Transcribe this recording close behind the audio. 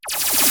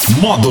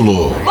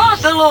Módulo.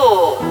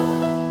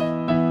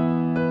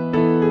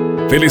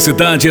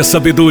 Felicidade é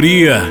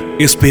sabedoria,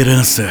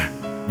 esperança,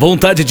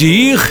 vontade de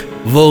ir,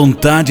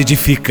 vontade de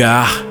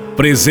ficar,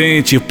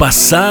 presente,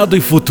 passado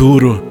e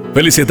futuro.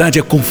 Felicidade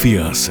é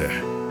confiança,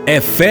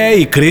 é fé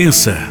e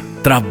crença,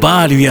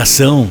 trabalho e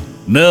ação.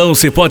 Não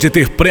se pode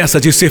ter pressa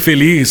de ser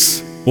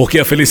feliz, porque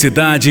a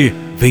felicidade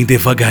vem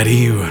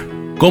devagarinho,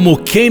 como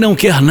quem não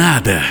quer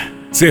nada.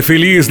 Ser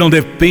feliz não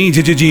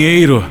depende de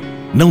dinheiro,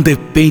 não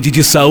depende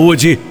de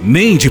saúde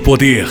nem de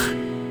poder.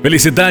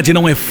 Felicidade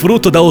não é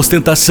fruto da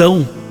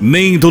ostentação,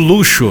 nem do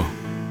luxo.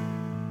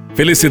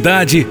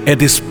 Felicidade é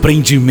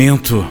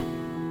desprendimento,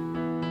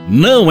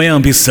 não é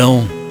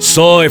ambição.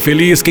 Só é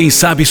feliz quem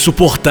sabe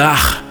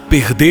suportar,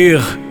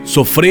 perder,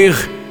 sofrer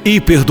e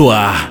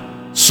perdoar.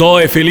 Só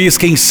é feliz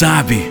quem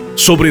sabe,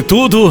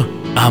 sobretudo,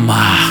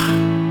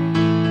 amar.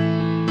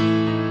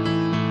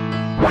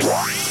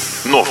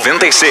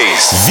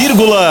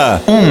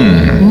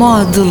 96,1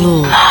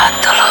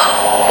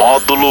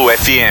 Módulo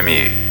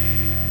FM.